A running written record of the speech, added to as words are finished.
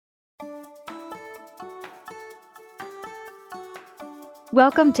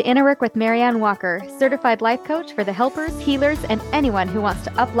Welcome to Inner Work with Marianne Walker, certified life coach for the helpers, healers, and anyone who wants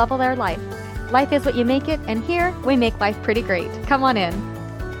to up-level their life. Life is what you make it, and here we make life pretty great. Come on in.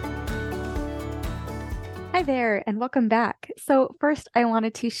 Hi there, and welcome back. So first, I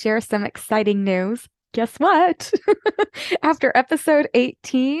wanted to share some exciting news. Guess what? After episode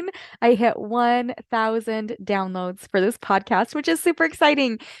 18, I hit 1,000 downloads for this podcast, which is super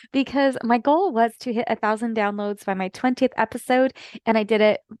exciting because my goal was to hit 1,000 downloads by my 20th episode, and I did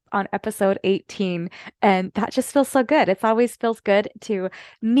it on episode 18. And that just feels so good. It always feels good to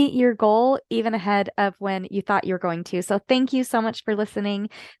meet your goal even ahead of when you thought you were going to. So thank you so much for listening.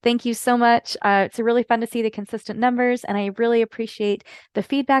 Thank you so much. It's really fun to see the consistent numbers, and I really appreciate the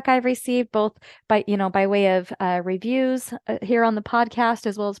feedback I've received, both by way of reviews here on the podcast,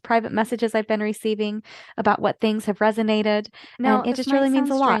 as well as private messages I've been receiving about what things have resonated. Now, it just really means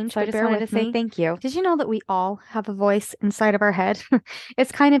a lot. So I just wanted to say thank you. Did you know that we all have a voice inside of our head?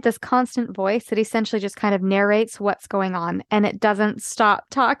 It's kind of this constant voice that essentially just kind of narrates what's going on, and it doesn't stop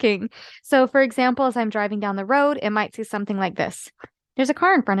talking. So, for example, as I'm driving down the road, it might say something like this. There's a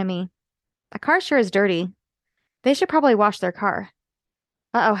car in front of me. The car sure is dirty. They should probably wash their car.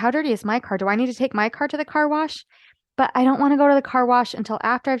 Uh-oh, how dirty is my car? Do I need to take my car to the car wash? But I don't want to go to the car wash until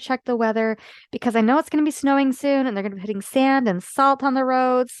after I've checked the weather because I know it's going to be snowing soon and they're going to be putting sand and salt on the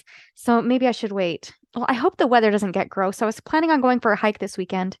roads. So maybe I should wait. Well, I hope the weather doesn't get gross. I was planning on going for a hike this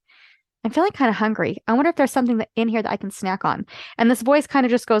weekend. I'm feeling kind of hungry. I wonder if there's something in here that I can snack on. And this voice kind of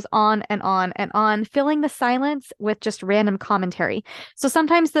just goes on and on and on, filling the silence with just random commentary. So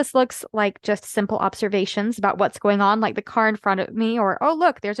sometimes this looks like just simple observations about what's going on, like the car in front of me, or, oh,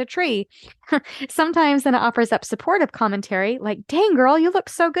 look, there's a tree. Sometimes then it offers up supportive commentary, like, dang, girl, you look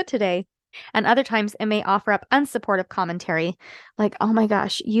so good today. And other times it may offer up unsupportive commentary, like, oh my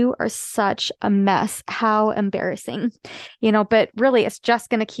gosh, you are such a mess. How embarrassing. But really it's just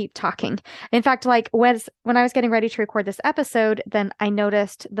going to keep talking. In fact, like when I was getting ready to record this episode, then I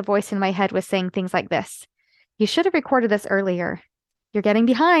noticed the voice in my head was saying things like this. You should have recorded this earlier. You're getting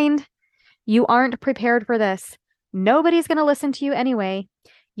behind. You aren't prepared for this. Nobody's going to listen to you anyway.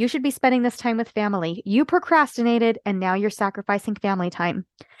 You should be spending this time with family. You procrastinated and now you're sacrificing family time.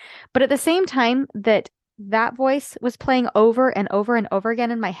 But at the same time that voice was playing over and over and over again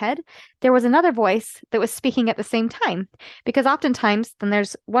in my head, there was another voice that was speaking at the same time. Because oftentimes then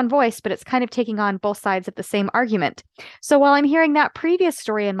there's one voice, but it's kind of taking on both sides of the same argument. So while I'm hearing that previous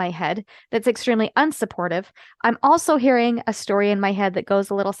story in my head that's extremely unsupportive, I'm also hearing a story in my head that goes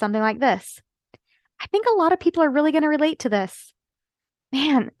a little something like this. I think a lot of people are really going to relate to this.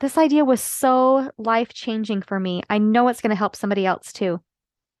 Man, this idea was so life-changing for me. I know it's going to help somebody else too.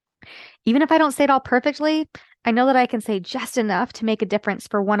 Even if I don't say it all perfectly, I know that I can say just enough to make a difference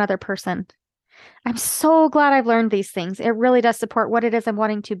for one other person. I'm so glad I've learned these things. It really does support what it is I'm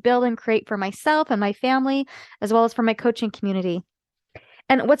wanting to build and create for myself and my family, as well as for my coaching community.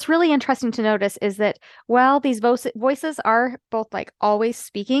 And what's really interesting to notice is that while these voices are both like always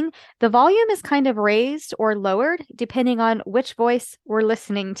speaking, the volume is kind of raised or lowered depending on which voice we're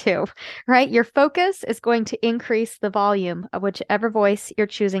listening to, right? Your focus is going to increase the volume of whichever voice you're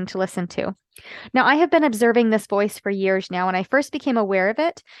choosing to listen to. Now, I have been observing this voice for years now, and I first became aware of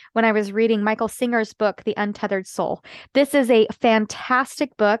it when I was reading Michael Singer's book, The Untethered Soul. This is a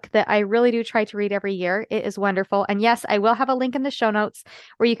fantastic book that I really do try to read every year. It is wonderful. And yes, I will have a link in the show notes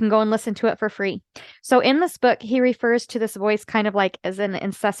where you can go and listen to it for free. So in this book, he refers to this voice kind of like as an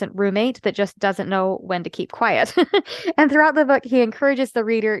incessant roommate that just doesn't know when to keep quiet. And throughout the book, he encourages the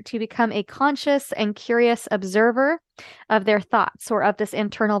reader to become a conscious and curious observer of their thoughts or of this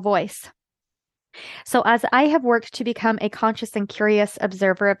internal voice. So as I have worked to become a conscious and curious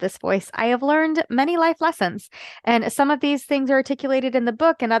observer of this voice, I have learned many life lessons. And some of these things are articulated in the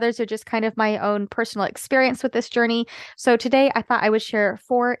book, and others are just kind of my own personal experience with this journey. So today I thought I would share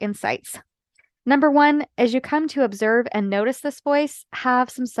 4 insights. Number 1, as you come to observe and notice this voice, have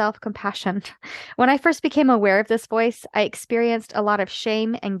some self-compassion. When I first became aware of this voice, I experienced a lot of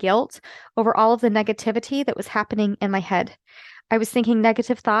shame and guilt over all of the negativity that was happening in my head. I was thinking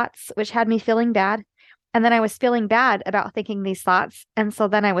negative thoughts, which had me feeling bad. And then I was feeling bad about thinking these thoughts. And so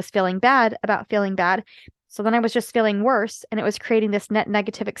then I was feeling bad about feeling bad. So then I was just feeling worse, and it was creating this net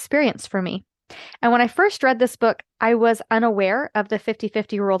negative experience for me. And when I first read this book, I was unaware of the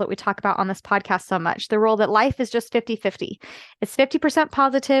 50-50 rule that we talk about on this podcast so much. The rule that life is just 50-50. It's 50%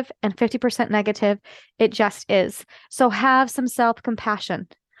 positive and 50% negative. It just is. So have some self-compassion.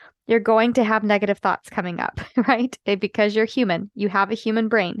 You're going to have negative thoughts coming up, right? Because you're human. You have a human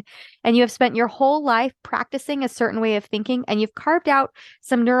brain and you have spent your whole life practicing a certain way of thinking, and you've carved out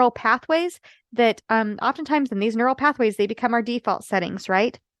some neural pathways that oftentimes in these neural pathways, they become our default settings,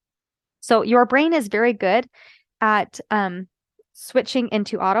 right? So your brain is very good at switching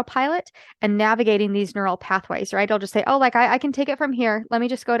into autopilot and navigating these neural pathways, right? I'll just say, oh, like I can take it from here. Let me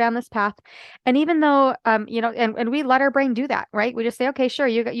just go down this path. And even though, and we let our brain do that, right? We just say, okay, sure,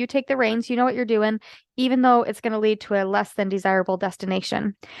 you take the reins, you know what you're doing, even though it's going to lead to a less than desirable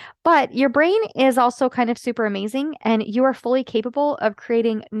destination. But your brain is also kind of super amazing, and you are fully capable of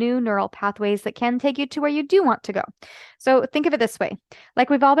creating new neural pathways that can take you to where you do want to go. So think of it this way. Like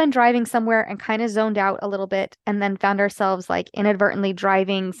we've all been driving somewhere and kind of zoned out a little bit and then found ourselves like inadvertently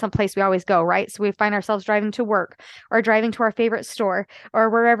driving someplace we always go, right? So we find ourselves driving to work or driving to our favorite store or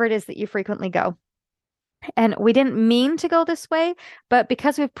wherever it is that you frequently go. And we didn't mean to go this way, but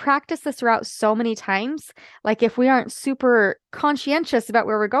because we've practiced this route so many times, like if we aren't super conscientious about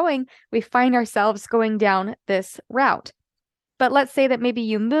where we're going, we find ourselves going down this route. But let's say that maybe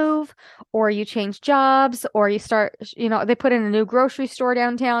you move or you change jobs or you start, they put in a new grocery store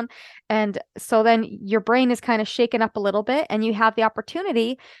downtown. And so then your brain is kind of shaken up a little bit and you have the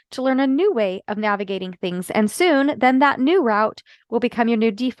opportunity to learn a new way of navigating things. And soon, then that new route will become your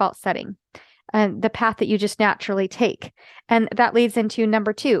new default setting and the path that you just naturally take. And that leads into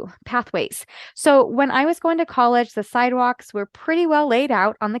number 2, pathways. So when I was going to college, the sidewalks were pretty well laid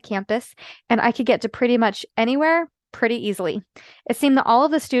out on the campus and I could get to pretty much anywhere pretty easily. It seemed that all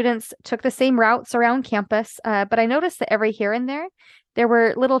of the students took the same routes around campus, but I noticed that every here and there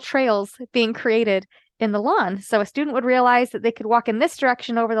were little trails being created in the lawn. So a student would realize that they could walk in this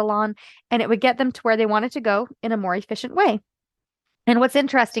direction over the lawn and it would get them to where they wanted to go in a more efficient way. And what's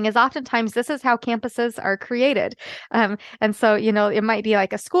interesting is oftentimes this is how campuses are created. And so, it might be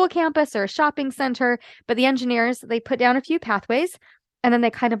like a school campus or a shopping center, but the engineers, they put down a few pathways and then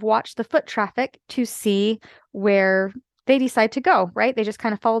they kind of watch the foot traffic to see where they decide to go, right? They just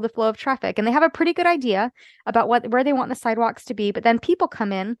kind of follow the flow of traffic and they have a pretty good idea about where they want the sidewalks to be. But then people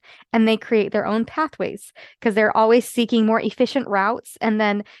come in and they create their own pathways because they're always seeking more efficient routes. And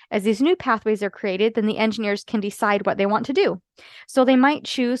then as these new pathways are created, then the engineers can decide what they want to do. So they might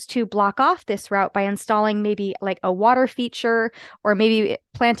choose to block off this route by installing maybe like a water feature or maybe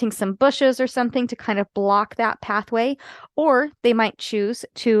planting some bushes or something to kind of block that pathway. Or they might choose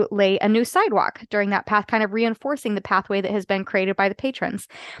to lay a new sidewalk during that path, kind of reinforcing the pathway that has been created by the patrons.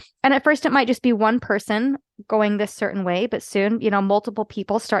 And at first, it might just be one person going this certain way, but soon, multiple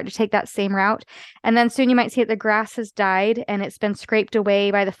people start to take that same route. And then soon you might see that the grass has died and it's been scraped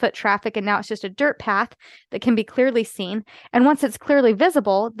away by the foot traffic. And now it's just a dirt path that can be clearly seen. And once it's clearly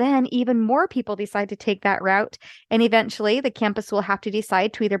visible, then even more people decide to take that route. And eventually the campus will have to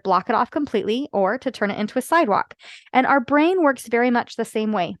decide to either block it off completely or to turn it into a sidewalk. And our brain works very much the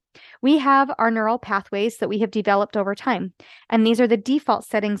same way. We have our neural pathways that we have developed over time, and these are the default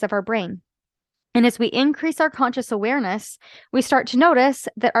settings of our brain. And as we increase our conscious awareness, we start to notice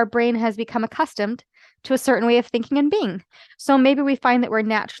that our brain has become accustomed to a certain way of thinking and being. So maybe we find that we're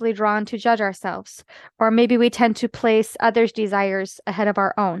naturally drawn to judge ourselves, or maybe we tend to place others' desires ahead of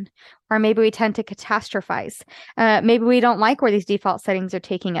our own, or maybe we tend to catastrophize. Maybe we don't like where these default settings are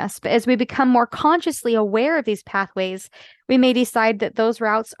taking us. But as we become more consciously aware of these pathways, we may decide that those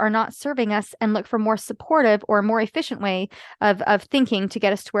routes are not serving us and look for more supportive or more efficient way of thinking to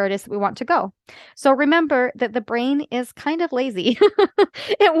get us to where it is that we want to go. So remember that the brain is kind of lazy.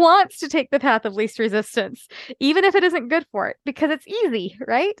 It wants to take the path of least resistance, even if it isn't good for it, because it's easy,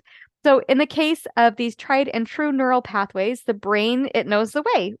 right? So in the case of these tried and true neural pathways, the brain, it knows the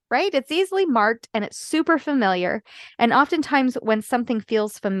way, right? It's easily marked and it's super familiar. And oftentimes when something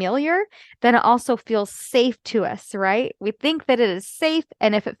feels familiar, then it also feels safe to us, right? We think that it is safe.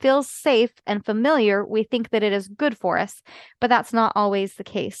 And if it feels safe and familiar, we think that it is good for us, but that's not always the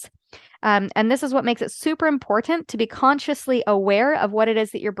case. And this is what makes it super important to be consciously aware of what it is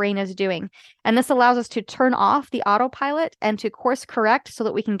that your brain is doing. And this allows us to turn off the autopilot and to course correct so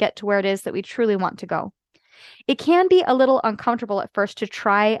that we can get to where it is that we truly want to go. It can be a little uncomfortable at first to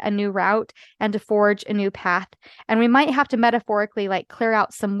try a new route and to forge a new path. And we might have to metaphorically like clear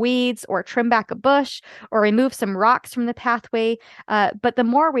out some weeds or trim back a bush or remove some rocks from the pathway. But the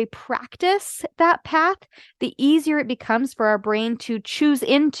more we practice that path, the easier it becomes for our brain to choose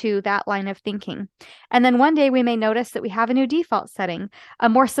into that line of thinking. And then one day we may notice that we have a new default setting, a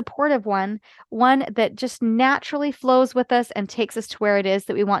more supportive one that just naturally flows with us and takes us to where it is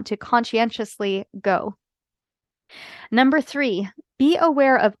that we want to conscientiously go. Number 3, Be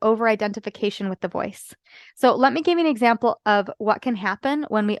aware of over-identification with the voice. So let me give you an example of what can happen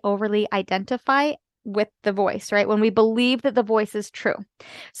when we overly identify with the voice, right? When we believe that the voice is true.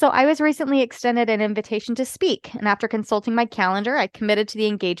 So I was recently extended an invitation to speak, and after consulting my calendar, I committed to the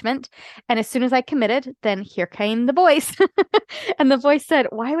engagement. And as soon as I committed, then here came the voice. And the voice said,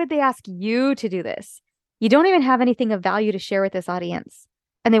 "Why would they ask you to do this? You don't even have anything of value to share with this audience.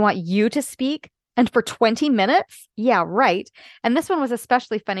 And they want you to speak? And for 20 minutes? Yeah, right." And this one was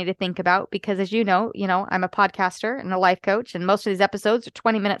especially funny to think about because as I'm a podcaster and a life coach, and most of these episodes are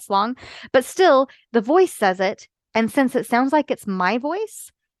 20 minutes long. But still, the voice says it. And since it sounds like it's my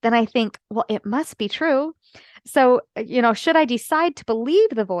voice, then I think, well, it must be true. So, should I decide to believe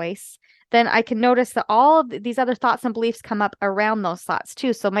the voice, then I can notice that all of these other thoughts and beliefs come up around those thoughts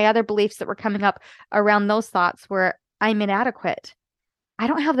too. So my other beliefs that were coming up around those thoughts were, I'm inadequate. I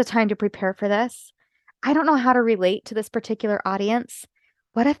don't have the time to prepare for this. I don't know how to relate to this particular audience.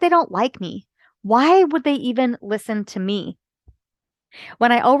 What if they don't like me? Why would they even listen to me?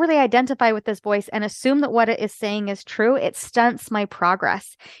 When I overly identify with this voice and assume that what it is saying is true, it stunts my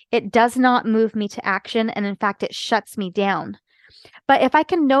progress. It does not move me to action, and in fact, it shuts me down. But if I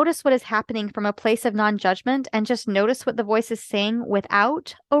can notice what is happening from a place of non-judgment and just notice what the voice is saying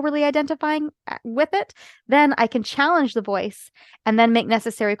without overly identifying with it, then I can challenge the voice and then make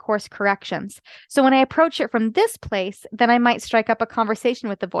necessary course corrections. So when I approach it from this place, then I might strike up a conversation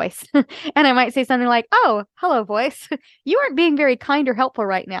with the voice. And I might say something like, "Oh, hello, voice. You aren't being very kind or helpful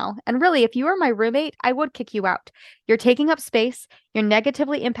right now. And really, if you were my roommate, I would kick you out. You're taking up space, you're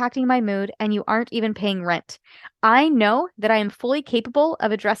negatively impacting my mood, and you aren't even paying rent. I know that I am fully capable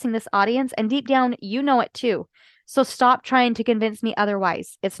of addressing this audience, and deep down, you know it too. So stop trying to convince me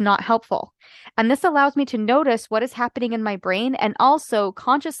otherwise. It's not helpful." And this allows me to notice what is happening in my brain and also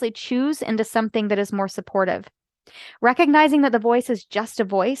consciously choose into something that is more supportive. Recognizing that the voice is just a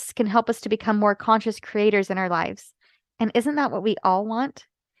voice can help us to become more conscious creators in our lives. And isn't that what we all want?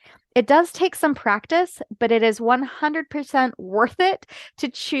 It does take some practice, but it is 100% worth it to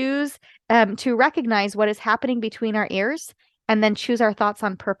choose to recognize what is happening between our ears and then choose our thoughts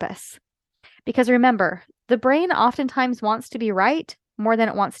on purpose. Because remember, the brain oftentimes wants to be right more than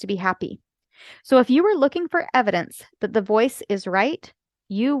it wants to be happy. So if you are looking for evidence that the voice is right,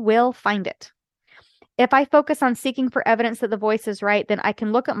 you will find it. If I focus on seeking for evidence that the voice is right, then I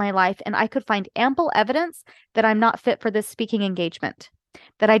can look at my life and I could find ample evidence that I'm not fit for this speaking engagement,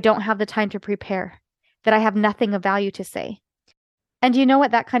 that I don't have the time to prepare, that I have nothing of value to say. And you know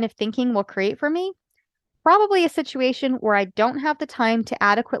what that kind of thinking will create for me? Probably a situation where I don't have the time to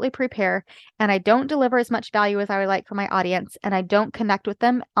adequately prepare and I don't deliver as much value as I would like for my audience and I don't connect with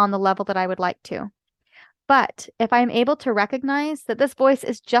them on the level that I would like to. But if I'm able to recognize that this voice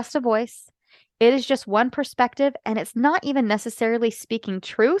is just a voice, it is just one perspective and it's not even necessarily speaking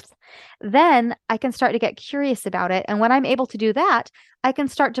truth, then I can start to get curious about it. And when I'm able to do that, I can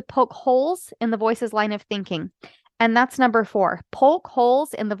start to poke holes in the voice's line of thinking. And that's number 4, poke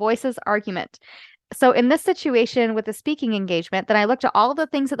holes in the voice's argument. So in this situation with the speaking engagement, then I looked at all of the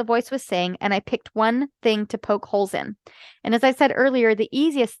things that the voice was saying and I picked one thing to poke holes in. And as I said earlier, the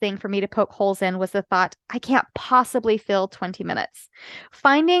easiest thing for me to poke holes in was the thought, I can't possibly fill 20 minutes.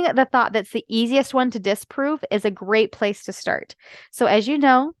 Finding the thought that's the easiest one to disprove is a great place to start. So as you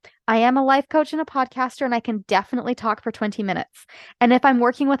know, I am a life coach and a podcaster, and I can definitely talk for 20 minutes. And if I'm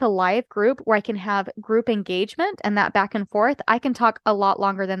working with a live group where I can have group engagement and that back and forth, I can talk a lot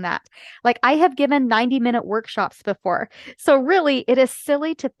longer than that. Like I have given 90-minute workshops before. So really, it is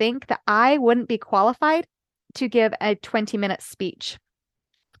silly to think that I wouldn't be qualified to give a 20-minute speech.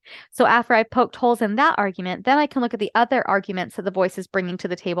 So after I poked holes in that argument, then I can look at the other arguments that the voice is bringing to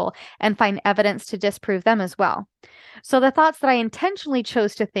the table and find evidence to disprove them as well. So the thoughts that I intentionally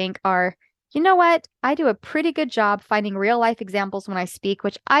chose to think are, you know what? I do a pretty good job finding real life examples when I speak,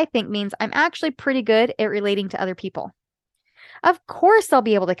 which I think means I'm actually pretty good at relating to other people. Of course, I'll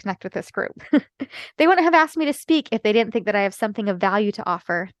be able to connect with this group. They wouldn't have asked me to speak if they didn't think that I have something of value to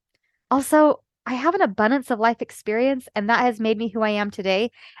offer. Also, I have an abundance of life experience, and that has made me who I am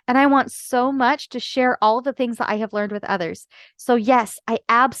today. And I want so much to share all of the things that I have learned with others. So yes, I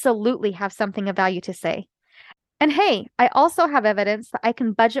absolutely have something of value to say. And hey, I also have evidence that I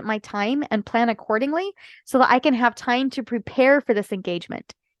can budget my time and plan accordingly so that I can have time to prepare for this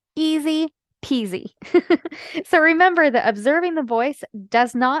engagement. Easy peasy. So remember that observing the voice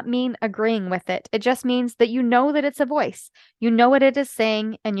does not mean agreeing with it. It just means that you know that it's a voice. You know what it is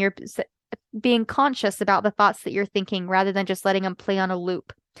saying, and you're being conscious about the thoughts that you're thinking rather than just letting them play on a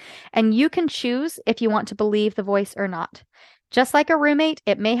loop. And you can choose if you want to believe the voice or not. Just like a roommate,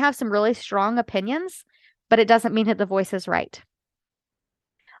 it may have some really strong opinions, but it doesn't mean that the voice is right.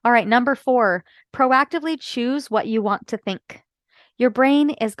 All right, number 4, proactively choose what you want to think. Your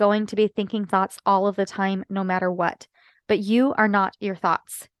brain is going to be thinking thoughts all of the time, no matter what, but you are not your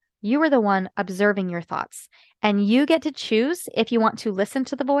thoughts. You are the one observing your thoughts, and you get to choose if you want to listen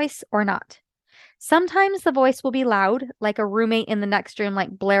to the voice or not. Sometimes the voice will be loud, like a roommate in the next room, like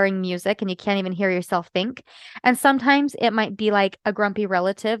blaring music, and you can't even hear yourself think. And sometimes it might be like a grumpy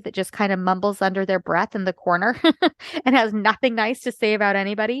relative that just kind of mumbles under their breath in the corner and has nothing nice to say about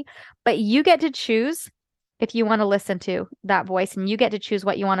anybody. But you get to choose if you want to listen to that voice, and you get to choose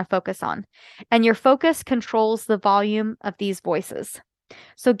what you want to focus on. And your focus controls the volume of these voices.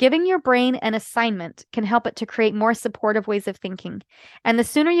 So giving your brain an assignment can help it to create more supportive ways of thinking. And the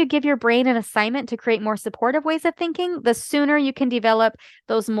sooner you give your brain an assignment to create more supportive ways of thinking, the sooner you can develop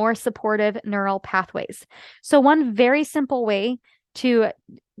those more supportive neural pathways. So one very simple way to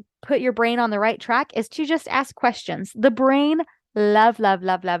put your brain on the right track is to just ask questions. The brain loves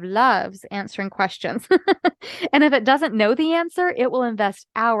answering questions. And if it doesn't know the answer, it will invest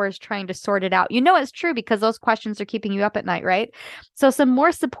hours trying to sort it out. You know it's true because those questions are keeping you up at night, right? So some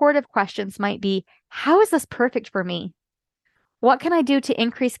more supportive questions might be, how is this perfect for me? What can I do to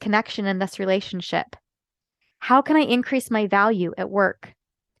increase connection in this relationship? How can I increase my value at work?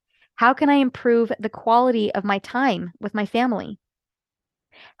 How can I improve the quality of my time with my family?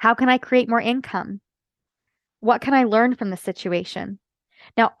 How can I create more income? What can I learn from the situation?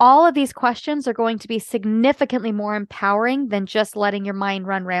 Now, all of these questions are going to be significantly more empowering than just letting your mind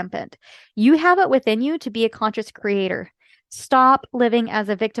run rampant. You have it within you to be a conscious creator. Stop living as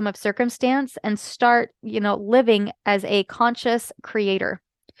a victim of circumstance and start, living as a conscious creator.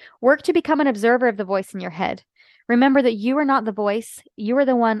 Work to become an observer of the voice in your head. Remember that you are not the voice, you are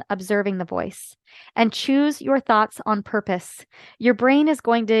the one observing the voice. And choose your thoughts on purpose. Your brain is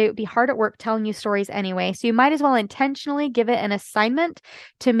going to be hard at work telling you stories anyway, so you might as well intentionally give it an assignment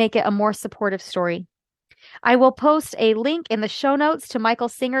to make it a more supportive story. I will post a link in the show notes to Michael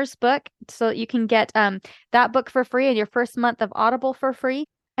Singer's book so that you can get that book for free and your first month of Audible for free.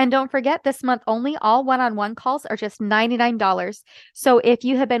 And don't forget, this month only, all one-on-one calls are just $99. So if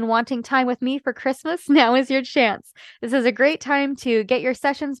you have been wanting time with me for Christmas, now is your chance. This is a great time to get your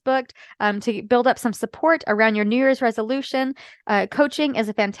sessions booked, to build up some support around your New Year's resolution. Coaching is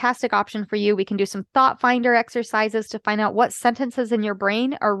a fantastic option for you. We can do some thought finder exercises to find out what sentences in your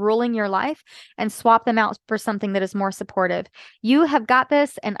brain are ruling your life and swap them out for something that is more supportive. You have got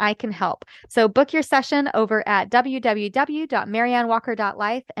this, and I can help. So book your session over at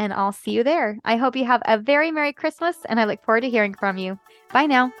www.mariannewalker.life. And I'll see you there. I hope you have a very Merry Christmas, and I look forward to hearing from you. Bye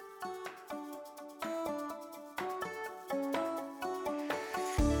now.